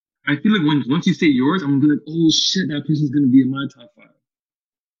 I feel like once you say yours, I'm gonna be like, oh shit, that person's gonna be in my top 5.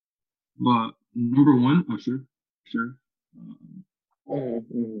 But number 1, Usher, sure.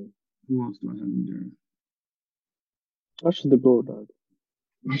 Who else do I have in there? Usher's the GOAT, dog.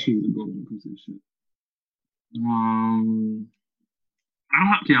 Usher's the GOAT when it comes to this shit. I don't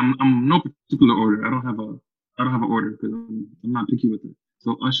have. Okay, I'm no particular order. I don't have an order because I'm not picky with it.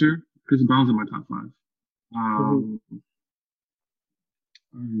 So Usher, Chris Brown's in my top 5.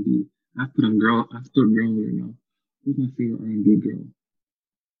 R&B. I have to put a girl there now. Who's my favorite R&B girl?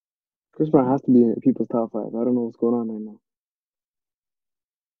 Chris Brown has to be in people's top 5. I don't know what's going on right now.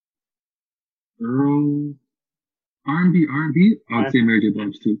 Girl, R&B. I would say Mary J.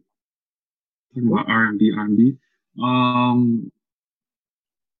 Blige too. Talking about R&B.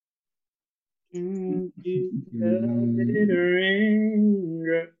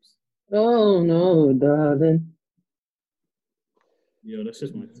 Oh no, darling. Yo, that's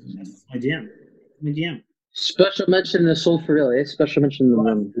my jam. My jam. Special mention to Soul for Real, eh? Special mention to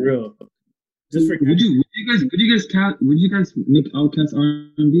them. For real. Just for would you guys make Outkast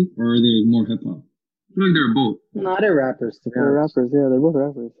R&B or are they more hip hop? I feel like they're both. No, they're rappers. They're rappers, yeah, they're both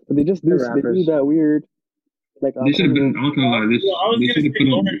rappers. But they just do that weird. Like they should have been. I'm not gonna lie. I was gonna say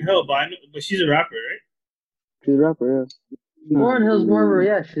Lauryn Hill, but she's a rapper, right? She's a rapper, yeah. Lauryn Hill's more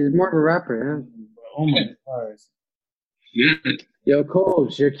of she's more of a rapper, yeah. Oh my stars. Yeah. Yo,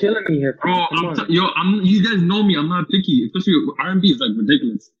 Cobes, you're killing me here. Bro, you guys know me. I'm not picky. Especially R&B is like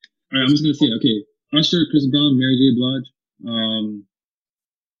ridiculous. All right, I'm just gonna say, okay, Usher, Chris Brown, Mary J. Blige,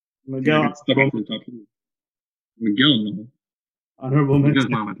 Miguel. Miguel, no. Honorable Miguel's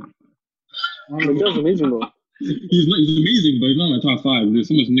mention. not my top 5. Miguel's amazing though. He's amazing, but he's not my top 5. There's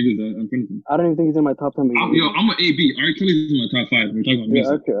so much niggas that I'm friends with. I don't even think he's in my top 10. I'm an AB. R. Kelly's in my top 5. We're talking about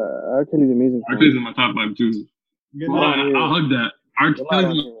music. R. Kelly's amazing. R. Kelly's in my top 5 too. I'll hug that. R.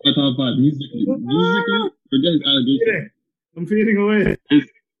 Kelly's in my top 5 musically. Forget his allegation. I'm feeling away.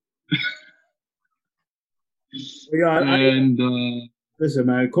 Listen,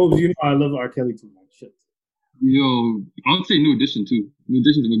 man, Cobes, you know I love R. Kelly too much. Shit. Yo, I'll say New Edition too. New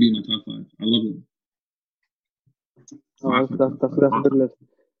Edition will be in my top 5. I love them. Oh, that's a good list.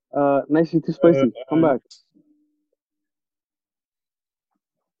 Nicely too spicy. Come back.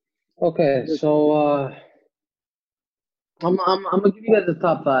 Okay, so I'm gonna give you guys the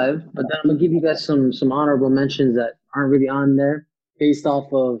top five, but then I'm gonna give you guys some honorable mentions that aren't really on there, based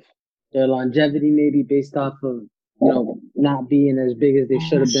off of their longevity, maybe based off of not being as big as they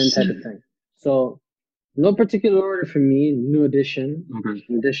should have been, type of thing. So no particular order for me. New Edition. Okay.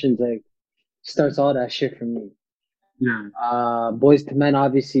 New Edition's like starts all that shit for me. Yeah. Boys to Men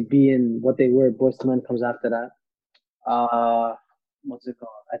obviously being what they were. Boys to Men comes after that. What's it called?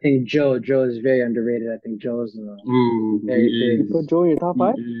 I think Joe. Joe is very underrated. I think Joe's Ooh, very he big. is. You put Joe in your top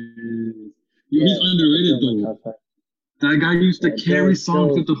five? He is. Yo, he's underrated Joe in my though. top five. That guy used to Yeah, carry Joe- songs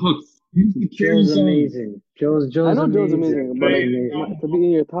Joe- with the hooks. He used to carry Joe's songs. amazing. Joe's I know Joe's amazing, but like amazing. to be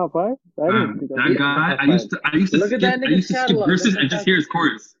in your top five, I don't think That guy, I used to Look at that nigga's skip catalog. verses That's and just hear his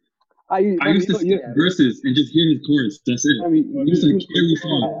chorus. I used to skip yeah. verses and just hear his chorus. That's it. He used to carry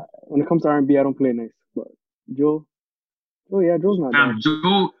songs. When it comes to R&B, I don't play nice. But Joe, yeah, Joe's not bad.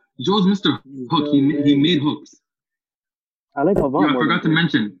 Joe's Mr. Hook. He made hooks. I like Avant. Yeah, I forgot to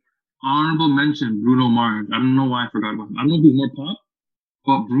mention. Honorable mention, Bruno Mars. I don't know why I forgot about him. I don't know if he's more pop,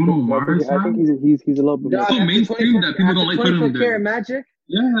 but Bruno Mars. I think he's a little bit more. So mainstream that people don't like putting him there. Magic.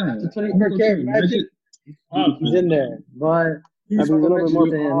 Yeah. 24 karat magic. He's in there, but He's a little bit more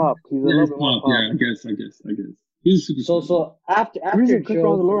pop. He's a little bit more pop. pop. Yeah, I guess. He's super. So after The reason Chris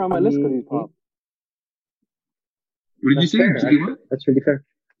Brown's lower on my list because he's pop. What did you say? Fair, that's really fair.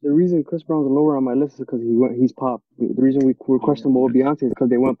 The reason Chris Brown's lower on my list is because he's pop. The reason we're questionable with Beyonce is because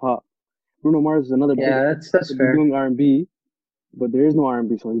they went pop. Bruno Mars is another. Yeah, that's fair. Doing R&B, but there is no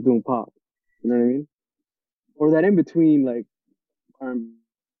R&B, so he's doing pop. You know what I mean? Or that in between, like R&B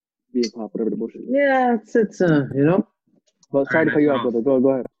and pop, whatever the bullshit is. Yeah, it's you know. But sorry to cut you off, brother. Go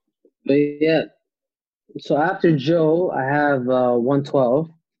ahead. But yeah. So after Joe, I have 112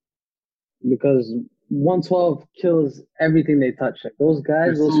 because 112 kills everything they touch. Like those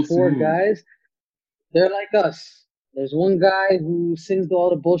guys, those four guys, they're like us. There's one guy who sings all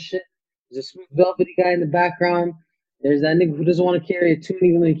the bullshit. There's a smooth velvety guy in the background. There's that nigga who doesn't want to carry a tune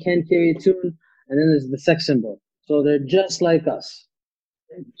even though he can carry a tune. And then there's the sex symbol. So they're just like us.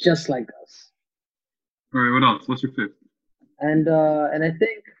 They're just like us. All right, what else? What's your fifth? And I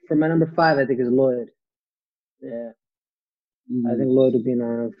think for my number five, I think is Lloyd. Yeah. I think Lloyd would be in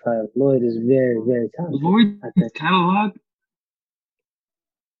our number five. Lloyd is very, very talented. Lloyd's catalog?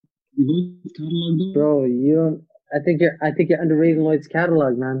 Lloyd's catalog, though? Bro, you don't. I think you're underrating Lloyd's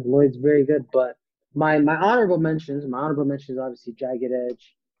catalog, man. Lloyd's very good, but my honorable mentions obviously Jagged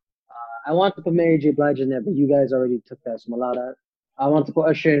Edge. I want to put Mary J. Blige in there, but you guys already took that, so I'm allowed that. I want to put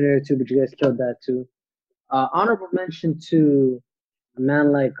Usher in there too, but you guys killed that too. Honorable mention to a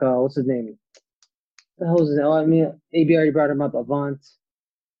man like what's his name? What the hell is his name? Oh, I mean, AB already brought him up. Avant.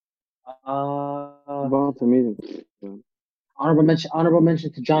 Avant's amazing. Yeah. Honorable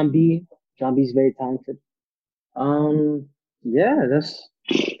mention to John B. John B's very talented. Yeah, that's.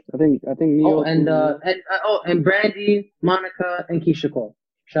 I think Neo. And Brandy, Monica, and Keisha Cole.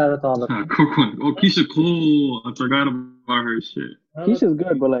 Shout out to all of them. Quick one. Oh, Keisha Cole. I forgot about her shit. Keisha's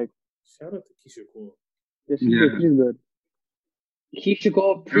good, but like. Shout out to Keisha Cole. Yeah, she's good. Keisha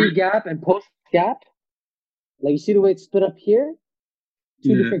Cole pre-gap and post-gap. Like you see the way it's split up here.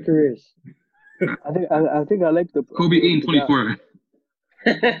 Two different careers. I think I like the Kobe 8 and 24.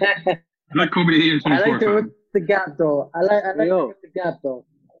 I like Kobe 8 and 24. I like the gap though. I like the gap though.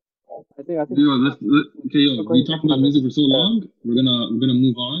 I think. We talked about music for so long. We're gonna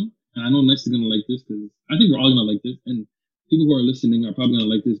move on, and I know Next is gonna like this because I think we're all gonna like this, and people who are listening are probably gonna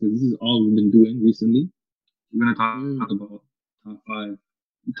like this because this is all we've been doing recently. We're gonna talk about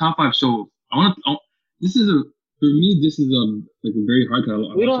top five shows. This is a very hard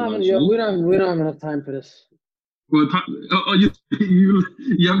catalog. We don't have enough time for this. Well, you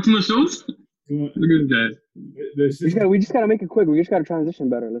have too much shows? Look at this guy. We just gotta make it quick. We just gotta transition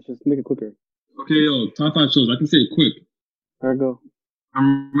better. Let's just make it quicker. Okay, top five shows. I can say it quick. There we go.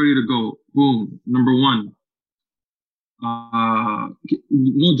 I'm ready to go. Boom. Number one.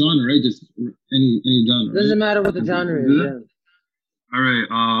 No genre, right? Just any genre. Doesn't matter what the genre is. Yeah. All right.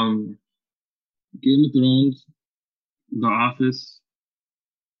 Game of Thrones, The Office,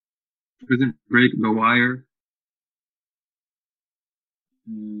 Prison Break, The Wire.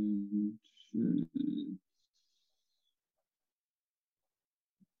 And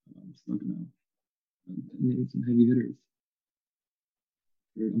I'm stuck now. I'm some heavy hitters.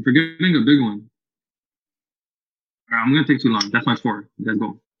 I'm forgetting a big one. All right, I'm gonna take too long. That's my four. Let's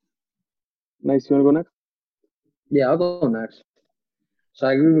go. Nice. You wanna go next? Yeah, I'll go next. So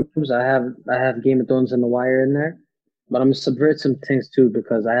I agree with Cruz. I have Game of Thrones and The Wire in there, but I'm gonna subvert some things too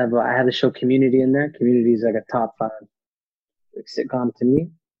because I have the show Community in there. Community is like a top five sitcom to me.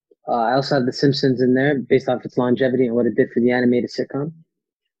 I also have The Simpsons in there, based off its longevity and what it did for the animated sitcom.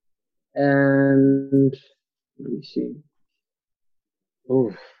 And let me see.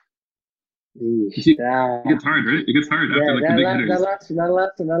 Oof. It gets hard, right? It gets hard after like the big hitters. That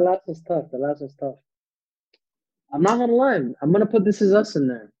last was tough. The last was tough. I'm not gonna lie. I'm gonna put This Is Us in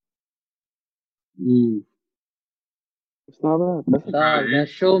there. It's not bad. That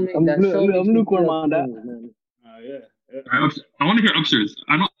showed me. I'm lukewarm on that. Man. Yeah. I want to hear Upstairs.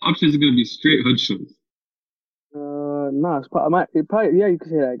 I know Upstairs is gonna be straight hood shows. No, it's probably yeah, you could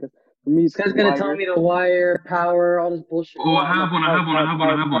say that. I guess for me, This guy's gonna tell me The Wire, Power, all this bullshit. Oh, I have one.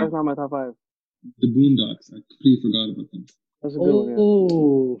 That's not my top 5. The Boondocks. I completely forgot about them. That's a good one.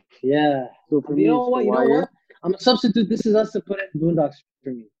 Oh, yeah. So for me, You know what? I'm gonna substitute This Is Us to put in Boondocks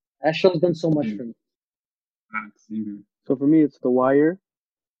for me. That show's done so much for me. Same here. So for me, it's The Wire.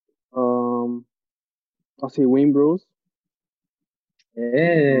 I'll say Wayne Bros.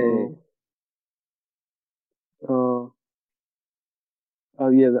 Hey.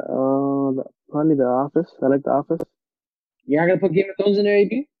 Probably The Office. I like The Office. You're not gonna put Game of Thrones in there,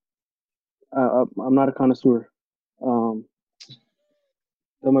 AB? I'm not a connoisseur. That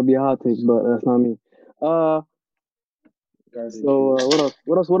might be a hot take, but that's not me. So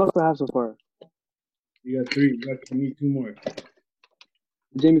what else do I have so far? You got 3. You need 2 more.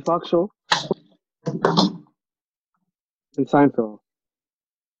 The Jamie Foxx Show and Seinfeld.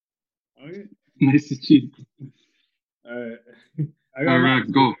 Okay. Nice to cheat. Alright. All right,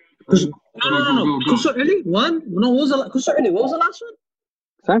 go. No. Kuso really? One? No, what was the last one?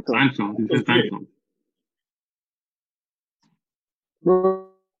 Seinfeld. He said Seinfeld. Bro,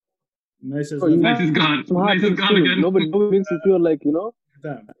 Nice is gone. Nice is gone again. Nobody makes you feel like,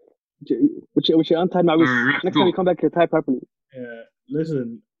 Damn. With your untied my wrist. Right, Next time you come back, you're tied properly. Yeah,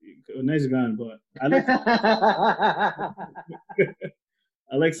 listen, Nice is gone, but I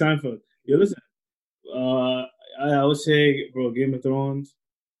like Seinfeld. Yo, listen, I would say, bro, Game of Thrones,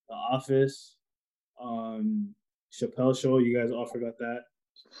 The Office, Chappelle Show. You guys all forgot that.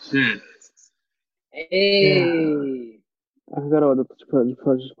 Yeah. Hey. I forgot about the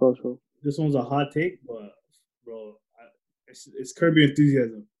Chappelle Show. This one's a hot take, but bro, it's Curb Your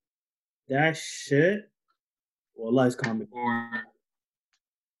Enthusiasm. That shit, well, it's comic.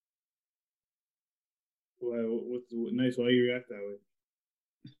 What's nice? Why you react that way?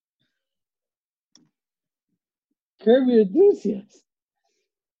 Curb Your Enthusiasm.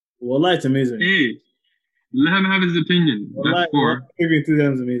 Well, it's amazing. Hey, let him have his opinion. That's 4. Curb Your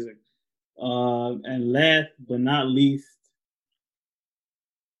Enthusiasm is amazing. And last but not least,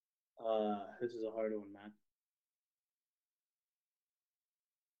 this is a hard one, man.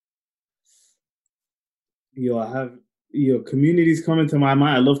 Community's coming to my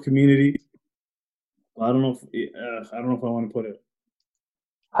mind. I love Community. But I don't know if I want to put it.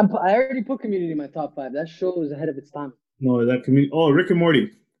 I already put Community in my top 5. That show is ahead of its time. No, that Community. Oh, Rick and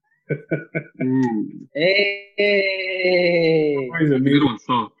Morty. Hey. That's a good one,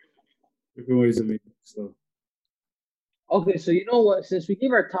 so. Rick and Morty's amazing. So. Okay, so you know what? Since we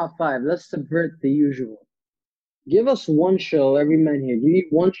gave our top 5, let's subvert the usual. Give us one show, every man here. Give me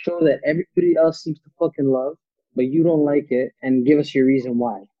one show that everybody else seems to fucking love, but you don't like it, and give us your reason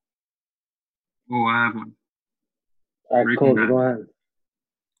why. Oh, I have one. All right, Cole, go ahead.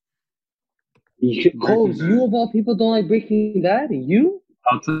 Cole, you of all people don't like Breaking Bad? You?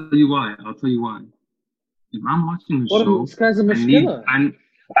 I'll tell you why. If I'm watching a show, this guy's a mashkila. I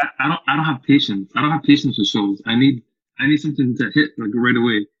don't have patience. I don't have patience with shows. I need something to hit like right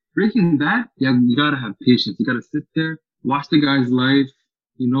away. Breaking Bad, yeah, you gotta have patience. You gotta sit there, watch the guy's life.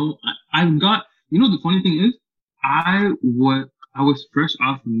 I've got. The funny thing is, I was fresh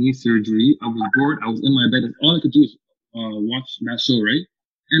off knee surgery. I was bored. I was in my bed. All I could do was watch that show, right?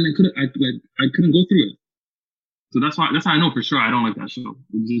 And I couldn't go through it. So that's how I know for sure I don't like that show.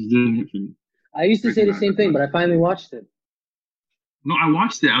 It just didn't hit for me. I used to say the same thing, but I finally watched it. No, I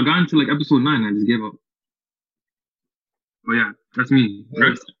watched it. I got into like episode 9 and I just gave up. But yeah, that's me.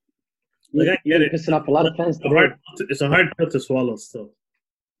 Right? Like, I get it. Pissing off a lot of fans today. It's a hard pill to swallow still,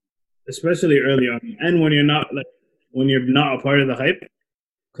 especially early on, and when you're not a part of the hype,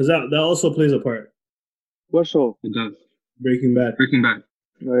 because that also plays a part. What show? It does. Breaking Bad.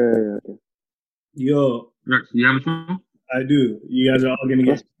 Oh, yeah. Okay. Yo, Rex, you have a show? I do. You guys are all gonna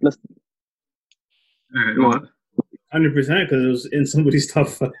get. Let's. All right, what? 100% because it was in somebody's top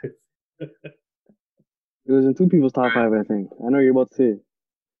 5. It was in 2 people's top 5, I think. I know you're about to say it.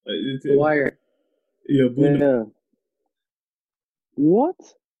 The Wire. Yeah, Boondocks. Yeah. What?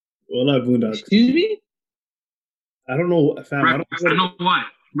 Well, not Boondocks. Excuse me? I don't know, fam. Rex, I know why.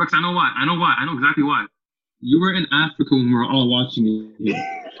 Rex, I know why. I know exactly why. You were in Africa when we were all watching it.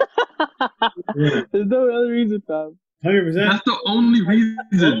 There's no other reason, fam. 100%. That's the only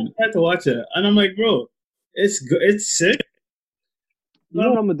reason. I had to watch it, and I'm like, bro, it's good. It's sick. You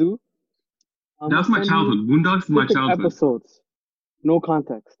know what I'm gonna do? That's my childhood. Boondocks is my childhood. Episodes, no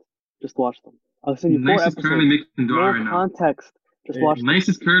context. Just watch them. I'll send you 4 Nice is episodes. currently making dua No right now. context. Just watch them. Nice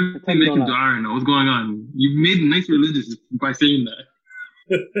is currently Pretend you making don't dua know. right now. What's going on? You made nice religious by saying that.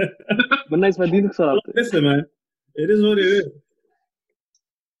 But nice, my deen Listen, man, it is what it is.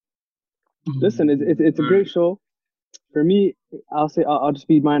 Listen, it's a great show. For me, I'll just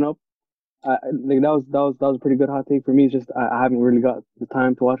speed mine up. Like that was a pretty good hot take for me. It's just I haven't really got the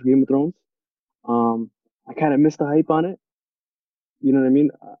time to watch Game of Thrones. I kind of missed the hype on it. You know what I mean?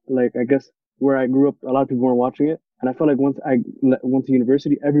 Like I guess where I grew up, a lot of people weren't watching it, and I felt like once I went to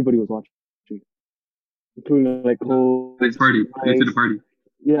university, everybody was watching it, including like whole Nice party. Nice to the party.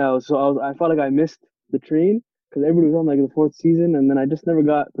 Yeah, so I felt like I missed the train because everybody was on like the 4th season, and then I just never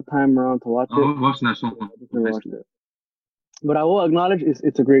got the time around to watch it. I was watching that show. I just never watched it. But I will acknowledge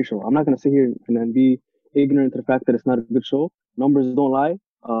it's a great show. I'm not gonna sit here and then be ignorant to the fact that it's not a good show. Numbers don't lie.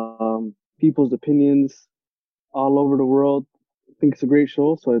 People's opinions all over the world think it's a great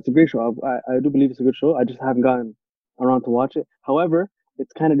show, so it's a great show. I do believe it's a good show. I just haven't gotten around to watch it. However,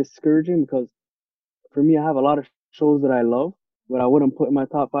 it's kind of discouraging because for me, I have a lot of shows that I love, but I wouldn't put in my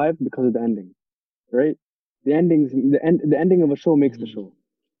top 5 because of the ending. Right? The ending of a show makes the show.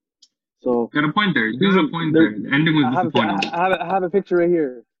 So got a point there. You got a point there. The ending was disappointing. I have a picture right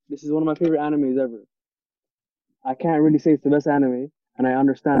here. This is one of my favorite animes ever. I can't really say it's the best anime, and I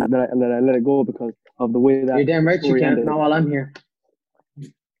understand that I let it go because of the way that. You're damn right you can't. Not while I'm here.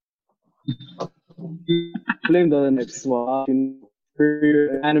 Blame the other next one for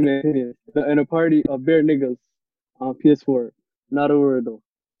your anime opinion in a party of bare niggas on PS4. Not a word though.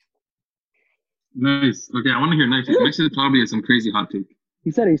 Nice. Okay, I want to hear Nice. Nice is probably some crazy hot take. He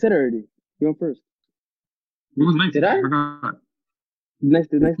said it already. You went first. What was Nice? Did I? forgot. Nice.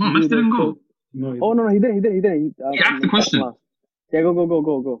 No, Nice didn't go. No, he didn't. He asked the question. Yeah,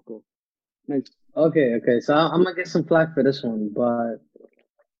 go. Nice. Okay. So I'm gonna get some flack for this one, but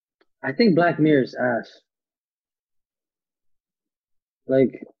I think Black Mirror's ass.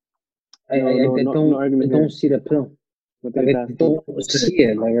 Like, I don't see the film. Like, I don't see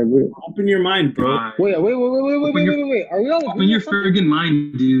it. Like, I really... Open your mind, bro. Wait. Are we all Open your friggin'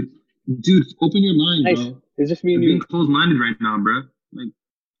 mind, dude. Dude, open your mind, nice. bro. It's just me and You're you. being closed-minded right now, bro. Like,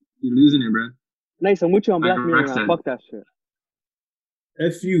 you're losing it, bro. Nice, I'm with you on Like Black Mirror. Rex said. Fuck that shit.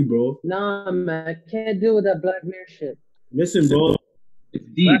 F you, bro. Nah, man, I can't deal with that Black Mirror shit. Listen, bro. It's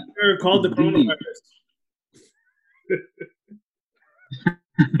deep. Black Mirror called the It's deep. coronavirus.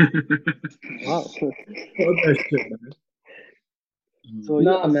 Wow. Fuck that shit, man. So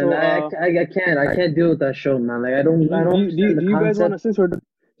No, yeah, man, so, I can't deal with that show, man. Like, I don't do understand you the guys want to, concept.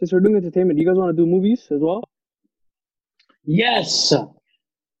 since we're doing entertainment, do you guys want to do movies as well? Yes.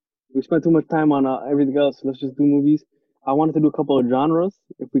 We spent too much time on everything else. Let's just do movies. I wanted to do a couple of genres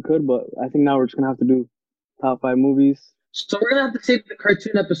if we could, but I think now we're just gonna have to do top 5 movies. So we're gonna have to save the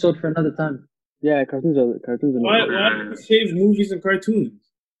cartoon episode for another time. Yeah, cartoons are Why do we save movies and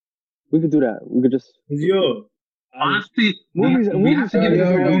cartoons? We could do that. We could just Yo. Honestly, movies we have to give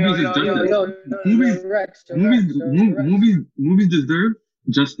movies justice. Movies deserve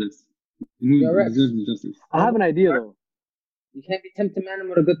justice. Movies deserve justice. I have an idea though. You can't be tempting man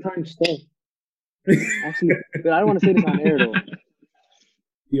with a good time still. Actually, but I don't want to say this on air though.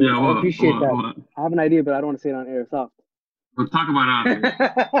 Yeah, I appreciate that. I have an idea, but I don't want to say it on air. Stop. We'll talk about it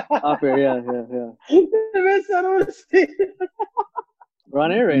Off air, yeah. The best I don't want to say. We're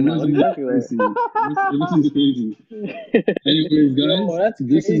on air right now. What exactly right? This is crazy. Anyways, guys,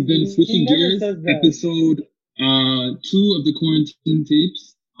 this has been Switching Gears, episode 2 of the quarantine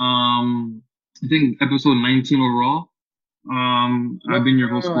tapes. I think episode 19 overall. I've been your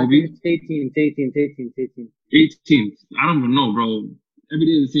host, Kobe. It's 18. 18th. I don't even know, bro. Every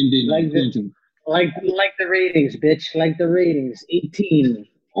day is the same day. Like the ratings, bitch. Like the ratings. 18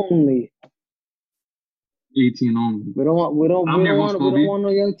 only. 18 only. We don't want no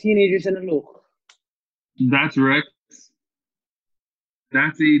young teenagers in the loop. That's Rex.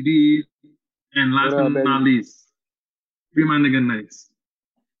 That's AD. And last but not least, free my nigga Nice.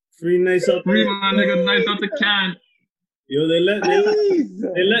 Free Nice out Free my nigga Nice out the can. Yo, they let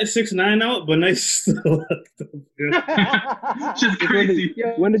 6ix9ine out, but Nice still locked up. Just crazy.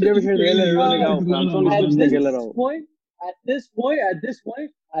 When did you ever hear the LA running out? At this point,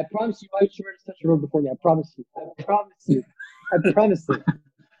 I promise you, I should have touched the road before me. I promise you. Yeah, that's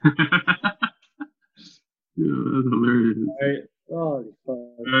hilarious. Holy fuck.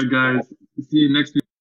 All right, guys. See you next week.